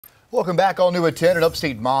Welcome back. All new at 10. An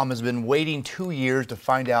upstate mom has been waiting 2 years to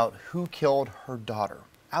find out who killed her daughter,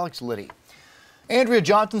 Alex Liddy. Andrea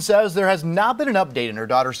Johnson says there has not been an update in her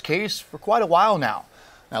daughter's case for quite a while now.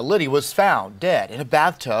 Now, Liddy was found dead in a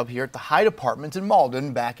bathtub here at the Hyde Apartments in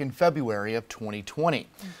Malden back in February of 2020.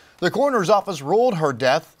 The coroner's office ruled her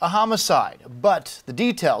death a homicide, but the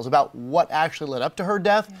details about what actually led up to her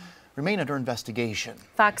death remain under investigation.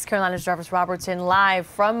 Fox Carolina's Jarvis Robertson live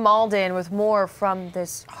from Malden with more from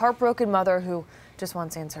this heartbroken mother who just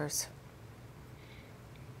wants answers.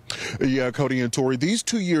 Yeah, Cody and Tori, these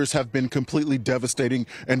 2 years have been completely devastating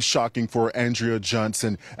and shocking for Andrea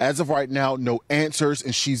Johnson. As of right now, no answers,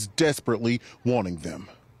 and she's desperately wanting them.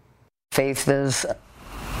 Faith is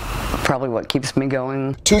probably what keeps me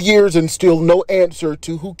going. 2 years and still no answer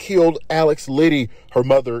to who killed Alex Liddy. Her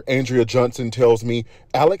mother, Andrea Johnson, tells me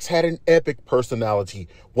Alex had an epic personality,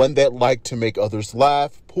 one that liked to make others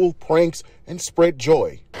laugh, pull pranks, and spread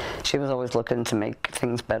joy. She was always looking to make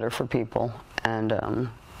things better for people, and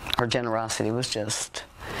her generosity was just,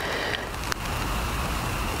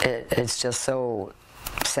 it's just so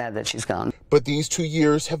sad that she's gone. But these 2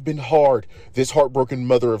 years have been hard. This heartbroken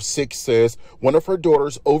mother of 6 says one of her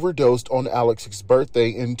daughters overdosed on Alex's birthday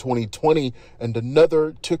in 2020, and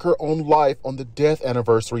another took her own life on the death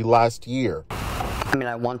anniversary last year. I mean,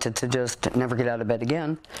 I wanted to just never get out of bed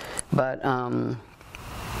again, but,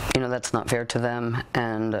 you know, that's not fair to them,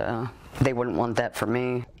 and they wouldn't want that for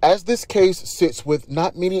me. As this case sits with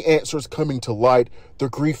not many answers coming to light, the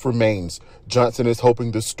grief remains. Johnson is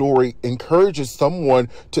hoping the story encourages someone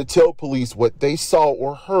to tell police what they saw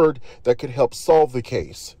or heard that could help solve the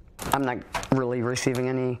case. I'm not really receiving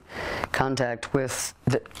any contact with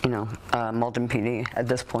the, Malden PD at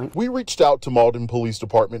this point. We reached out to Malden Police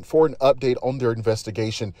Department for an update on their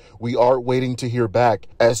investigation. We are waiting to hear back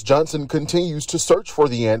as Johnson continues to search for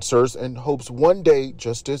the answers and hopes one day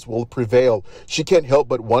justice will prevail. She can't help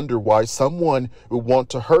but wonder why someone would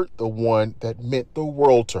want to hurt the one that meant the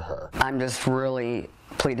world to her. I'm just really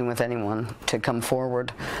pleading with anyone to come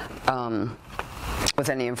forward with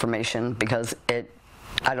any information, because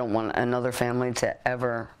I don't want another family to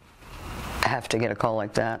ever have to get a call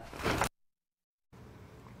like that.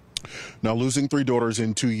 Now, losing 3 daughters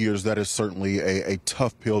in 2 years, that is certainly a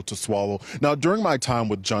tough pill to swallow. Now, during my time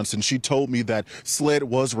with Johnson, she told me that SLED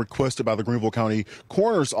was requested by the Greenville County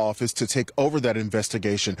Coroner's Office to take over that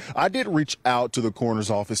investigation. I did reach out to the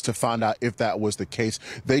Coroner's Office to find out if that was the case.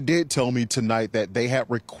 They did tell me tonight that they had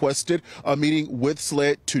requested a meeting with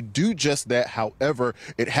SLED to do just that. However,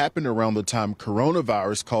 it happened around the time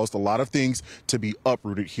coronavirus caused a lot of things to be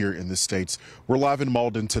uprooted here in the States. We're live in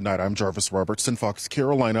Malden tonight. I'm Jarvis Robertson, Fox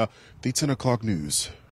Carolina, the 10 o'clock news.